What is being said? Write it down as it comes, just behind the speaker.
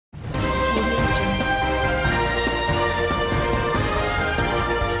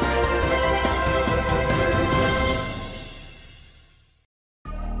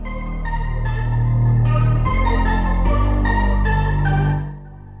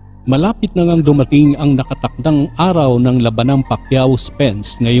Malapit na ngang dumating ang nakatakdang araw ng labanang Pacquiao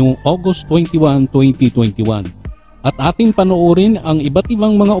Spence ngayong August 21, 2021. At ating panoorin ang iba't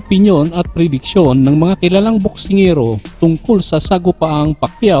ibang mga opinyon at prediksyon ng mga kilalang boksingero tungkol sa sagupaang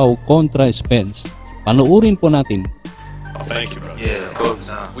Pacquiao kontra Spence. Panoorin po natin. Thank you, bro. Yeah,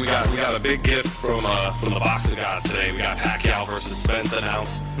 both. We got a big gift from the boxing guys today. We got Pacquiao versus Spence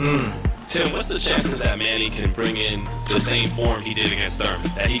announced. Tim, what's the chances that Manny can bring in the same form he did against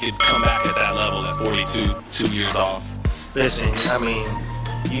Thurman? That he could come back at that level at 42, 2 years off? Listen, I mean,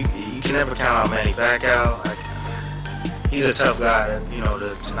 you can never count out Manny Pacquiao. He's a tough guy,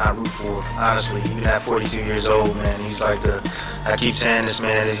 to not root for. Honestly, even at 42 years old, man, he's like I keep saying this,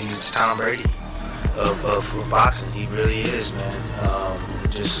 man, he's Tom Brady of boxing. He really is, man.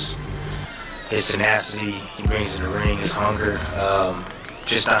 Just his tenacity he brings in the ring, his hunger.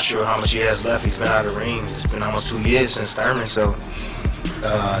 Just not sure how much he has left. He's been out of the ring. It's been almost 2 years since Thurman, so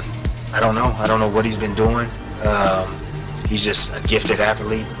I don't know. I don't know what he's been doing. He's just a gifted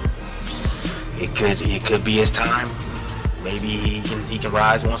athlete. It could be his time. Maybe he can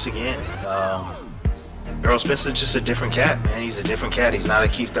rise once again. Errol Spence is just a different cat, man. He's a different cat. He's not a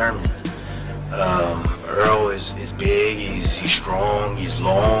Keith Thurman. Earl is big. He's strong. He's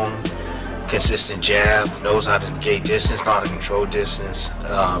long. Consistent jab, knows how to negate distance, know how to control distance.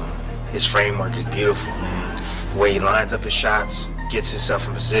 His framework is beautiful, man. The way he lines up his shots, gets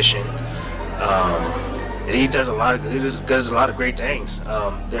himself in position. He does a lot of great things.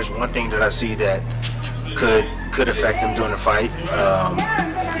 There's one thing that I see that could affect him during the fight.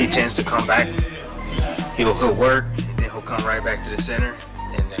 He tends to come back. He'll work, and then he'll come right back to the center.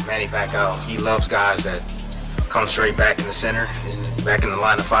 And then Manny Pacquiao, he loves guys that come straight back in the center and back in the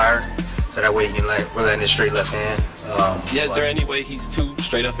line of fire. So that way he can land his straight left hand. Is there any way he's too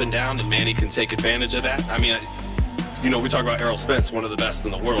straight up and down and Manny can take advantage of that? I mean, we talk about Errol Spence, one of the best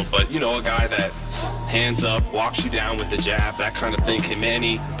in the world, but a guy that hands up, walks you down with the jab, that kind of thing. Can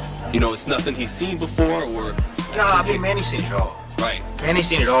Manny, it's nothing he's seen before, or? No, I think Manny's seen it all. Right. Manny's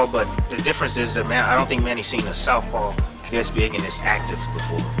seen it all, but the difference is that I don't think Manny's seen a southpaw this big and this active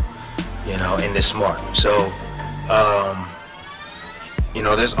before, and this smart. So,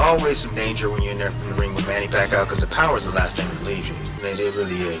 there's always some danger when you're in the ring with Manny Pacquiao because the power is the last thing that leaves you. It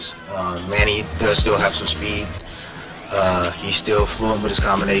really is. Manny does still have some speed. He's still fluent with his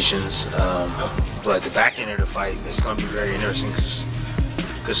combinations. But the back end of the fight is going to be very interesting because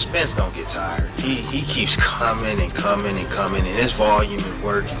Spence don't get tired. He keeps coming and coming and coming, and his volume and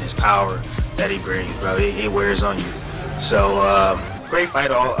work and his power that he brings, bro, it wears on you. So, great fight.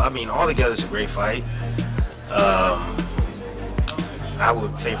 All together it's a great fight. I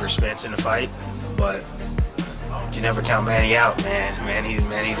would favor Spence in the fight, but you never count Manny out, man.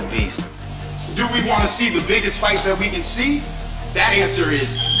 Manny's a beast. Do we want to see the biggest fights that we can see? That answer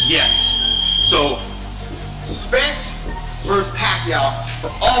is yes. So, Spence versus Pacquiao for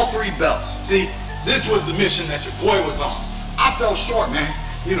all 3 belts. See, this was the mission that your boy was on. I fell short, man,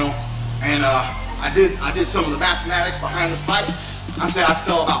 and I did some of the mathematics behind the fight. I said I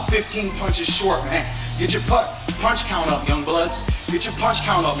fell about 15 punches short, man. Get your punch count up, young bloods. Get your punch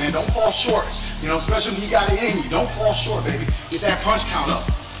count up, man. Don't fall short. Especially when you got it in you. Don't fall short, baby. Get that punch count up.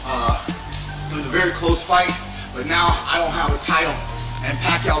 It was a very close fight, but now I don't have a title, and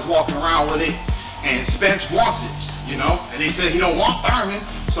Pacquiao's walking around with it, and Spence wants it, And he said he don't want Thurman,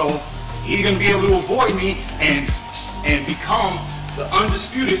 so he's gonna be able to avoid me and become the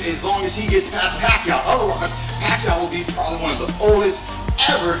undisputed as long as he gets past Pacquiao. Otherwise, Pacquiao will be probably one of the oldest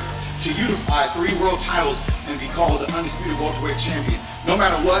ever to unify 3 world titles and be called the undisputed welterweight champion. No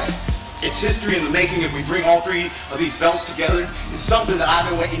matter what, it's history in the making if we bring all 3 of these belts together. It's something that I've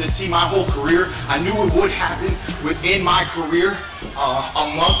been waiting to see my whole career. I knew it would happen within my career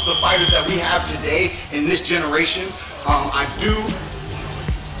amongst the fighters that we have today in this generation. I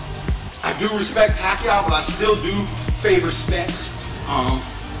do respect Pacquiao, but I still do favor Spence.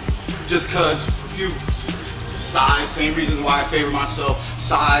 Just because a few size, same reasons why I favor myself,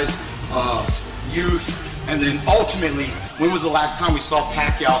 size, youth, and then ultimately, when was the last time we saw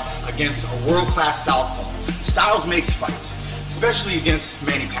Pacquiao against a world-class southpaw? Styles makes fights, especially against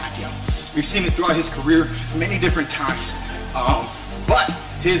Manny Pacquiao. We've seen it throughout his career many different times. But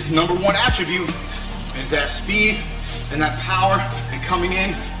his #1 attribute is that speed and that power and coming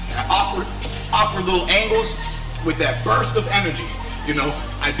in at awkward little angles with that burst of energy.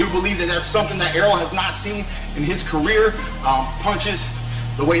 I do believe that that's something that Errol has not seen in his career. Punches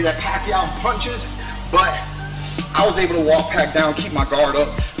the way that Pacquiao punches, but I was able to walk back down, keep my guard up.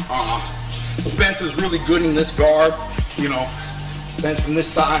 Spence is really good in this guard. Spence from this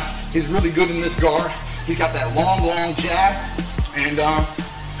side, he's really good in this guard. He's got that long jab, and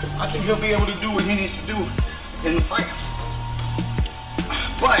I think he'll be able to do what he needs to do in the fight.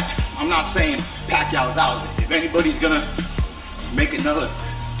 But I'm not saying Pacquiao's out of it. If anybody's gonna make another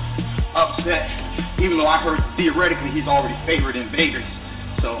upset, even though I heard theoretically he's already favored in Vegas.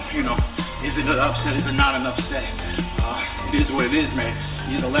 So, you know, is it an upset? Is it not an upset? It is what it is, man.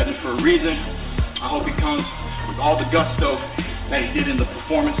 He's a legend for a reason. I hope he comes with all the gusto that he did in the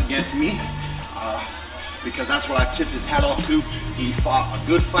performance against me, because that's what I tipped his hat off to. He fought a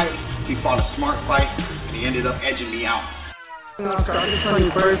good fight, he fought a smart fight, and he ended up edging me out. August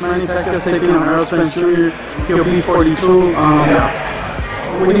 21st, Manny Pacquiao taking on Errol Spence Jr. He'll be 42.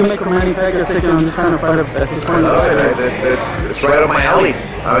 What do you make of Manny Pacquiao taking on this kind of fight at this point? It's right up my alley.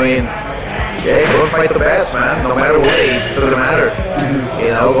 I mean, yeah, go fight the best, man. No matter what age, it doesn't matter. You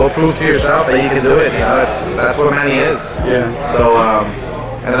know, go prove to yourself that you can do it. You know, that's what Manny is. Yeah. So,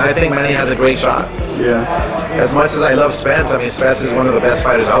 and I think Manny has a great shot. Yeah. As much as I love Spence, I mean, Spence is one of the best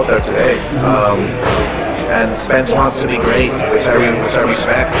fighters out there today. And Spence wants to be great, which I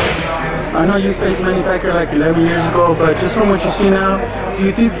respect. I know you faced Manny Pacquiao like 11 years ago, but just from what you see now, do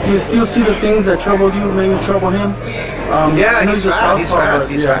you still see the things that troubled you, maybe trouble him? Yeah, he's fast.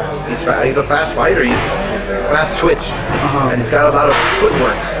 He's a fast fighter. He's fast twitch, and he's got a lot of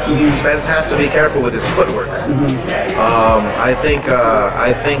footwork. Spence has to be careful with his footwork. I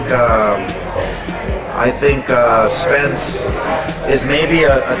think Spence is maybe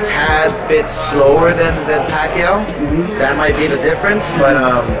a tad bit slower than Pacquiao. That might be the difference, but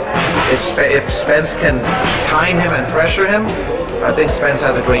if Spence can time him and pressure him, I think Spence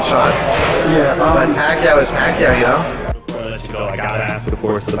has a great shot. Yeah. But Pacquiao is Pacquiao, you know? I gotta ask, of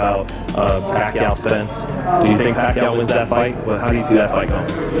course, about Pacquiao Spence. Do you think Pacquiao wins that fight? Well, how do you see that fight going?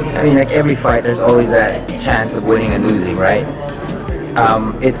 I mean, like every fight, there's always that chance of winning and losing, right?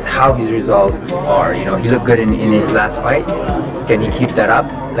 It's how his results are. You know, he looked good in his last fight. Can he keep that up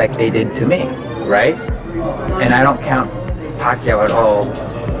like they did to me, right? And I don't count Pacquiao at all,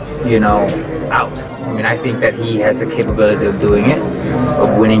 you know, out. I mean, I think that he has the capability of doing it,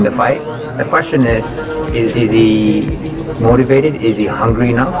 of winning the fight. The question is he motivated? Is he hungry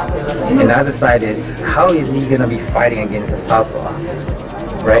enough? And the other side is, how is he going to be fighting against a southpaw?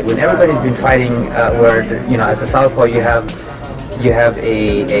 Right? When everybody's been fighting, where you know, as a southpaw, you have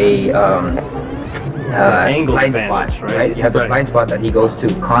a blind spot, right? You have the blind spot that he goes to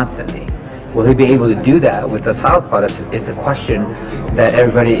constantly. Will he be able to do that with the southpaw? Is the question that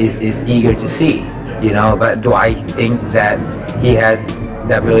everybody is eager to see. You know, but do I think that he has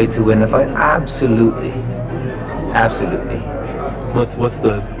the ability to win the fight? Absolutely. Absolutely. What's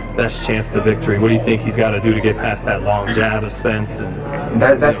the best chance to victory? What do you think he's got to do to get past that long jab of Spence and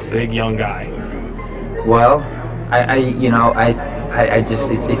that's big young guy? Well, I just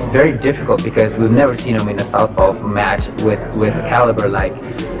it's very difficult because we've never seen him in a southpaw match with a caliber like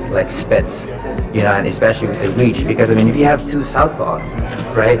Spence, you know, and especially with the reach. Because I mean, if you have two southpaws,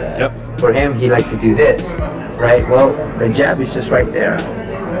 right? Yep. For him, he likes to do this, right? Well, the jab is just right there.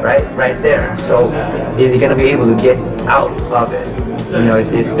 Right there. So is he going to be able to get out of it? You know,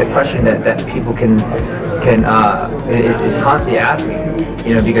 it's the question that people is constantly asking.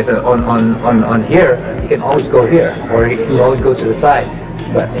 You know, because on here you can always go here, or you can always go to the side.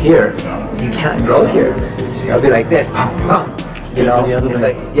 But here you can't go here. It'll be like this. You know, it's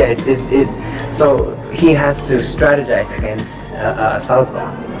like so he has to strategize against a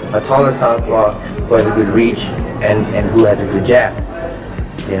southpaw, a taller southpaw who has a good reach and who has a good jab.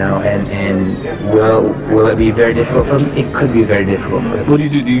 You know, and will it be very difficult for him? It could be very difficult for him. What do you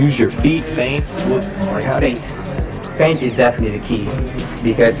do? Do you use your feet, feints? Feint is definitely the key,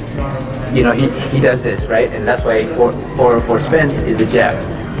 because you know he does this, right? And that's why for Spence is the jab,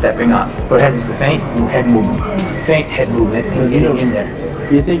 stepping up. For him is the feint, head movement, feint, head movement, and getting in there.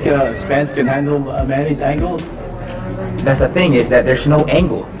 Do you think Spence can handle Manny's angles? That's the thing, is that there's no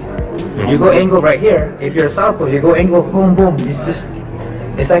angle. You go angle right here. If you're a southpaw, you go angle, boom, boom.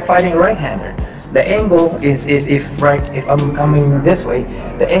 It's like fighting a right-hander. The angle is if I'm coming this way,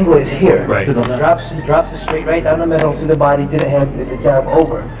 the angle is here. Right. So drops it straight right down the middle to the body, to the head, with the jab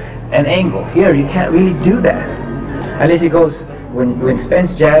over. An angle. Here, you can't really do that. Unless he goes, when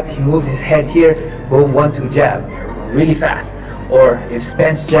Spence jab, he moves his head here, boom, 1-2 jab, really fast. Or if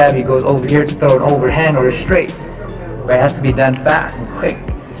Spence jab, he goes over here to throw an overhand or a straight. But it has to be done fast and quick,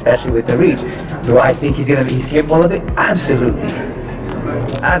 especially with the reach. Do I think he's capable of it? Absolutely.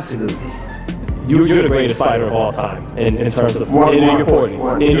 Absolutely. You're the greatest fighter of all time in terms of into your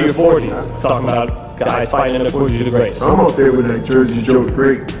 40s. Into your 40s, talking about guys fighting in the 40s, you're the greatest. I'm up there with that Jersey Joe the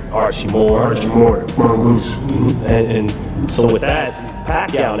Great. Archie Moore. Mongoose. And so with that,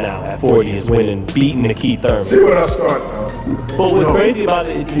 Pacquiao now at 40 is winning, beating Keith Thurman. See what I start though. But what's crazy about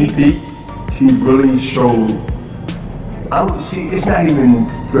it, he really showed. I don't see. It's not even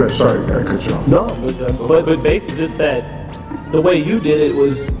good. Sorry, I cut you off. no, but basically just that the way you did it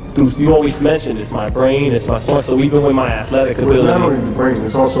was you always mentioned it's my brain, it's my source. So even with my athletic Well, it's not ability, only the brain.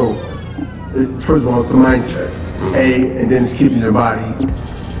 It's also, first of all, it's the mindset. And then it's keeping your body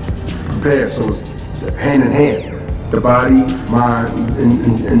prepared. So it's hand in hand. The body, mind,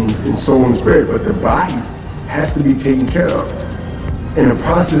 and soul and spirit. But the body has to be taken care of in the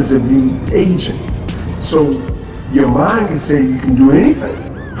process of you aging. So your mind can say you can do anything.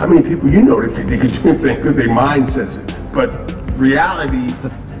 How many people you know that think they can do anything because their mind says it? But reality,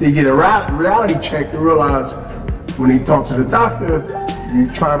 they get a reality check to realize when they talk to the doctor,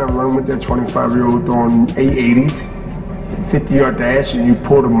 you're trying to run with that 25-year-old doing 880s, 50-yard dash, and you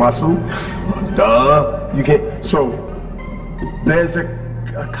pull the muscle. Duh, you can't. So there's a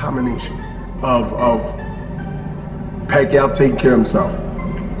combination of Pacquiao taking care of himself.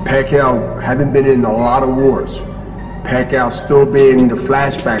 Pacquiao having been in a lot of wars. Pacquiao still being the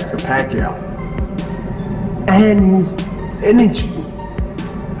flashbacks of Pacquiao. And his energy.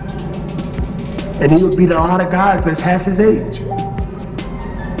 And he would beat a lot of guys that's half his age.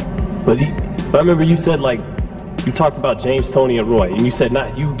 but I remember you said like you talked about James, Tony, and Roy, and you said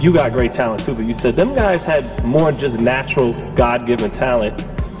not you got great talent too, but you said them guys had more just natural God-given talent,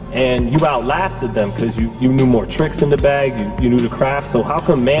 and you outlasted them because you knew more tricks in the bag, you knew the craft. So how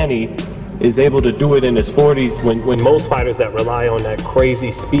come Manny is able to do it in his 40s when most fighters that rely on that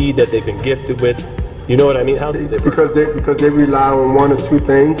crazy speed that they've been gifted with, you know what I mean? How's it different? Because they rely on one or two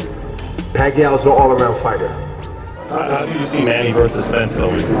things. Pacquiao's an all-around fighter. How do you see Manny versus Spence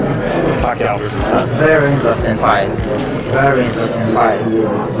going? Pacquiao versus Spence? Very interesting fight. Very interesting fight.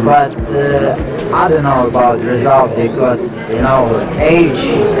 But I don't know about the result because, you know, age.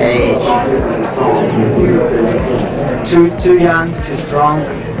 Too young, too strong,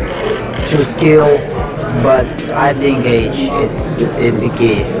 too skilled. But I think age, it's a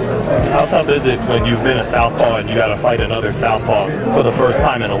key. How tough is it when you've been a southpaw and you got to fight another southpaw for the first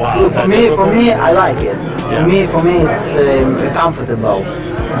time in a while? For me, I like it. Yeah. For me, it's comfortable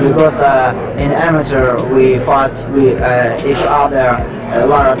because in amateur we fought each other a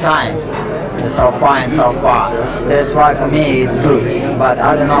lot of times, southpaw and southpaw. That's why for me it's good. But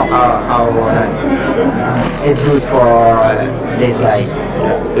I don't know how it's good for these guys.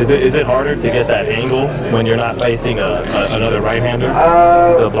 Is it harder to get that angle when you're not facing another right-hander?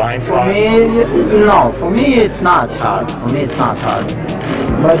 The blind spot? No. For me, it's not hard.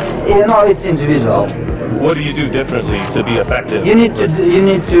 But you know, it's individual. What do you do differently to be effective? You need to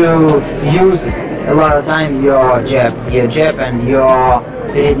use a lot of time your jab and your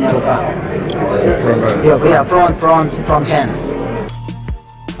front hand.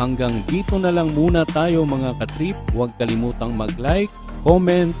 Hanggang dito na lang muna tayo mga katrip. Huwag kalimutang mag-like,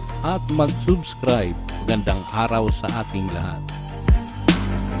 comment at mag-subscribe. Magandang araw sa ating lahat.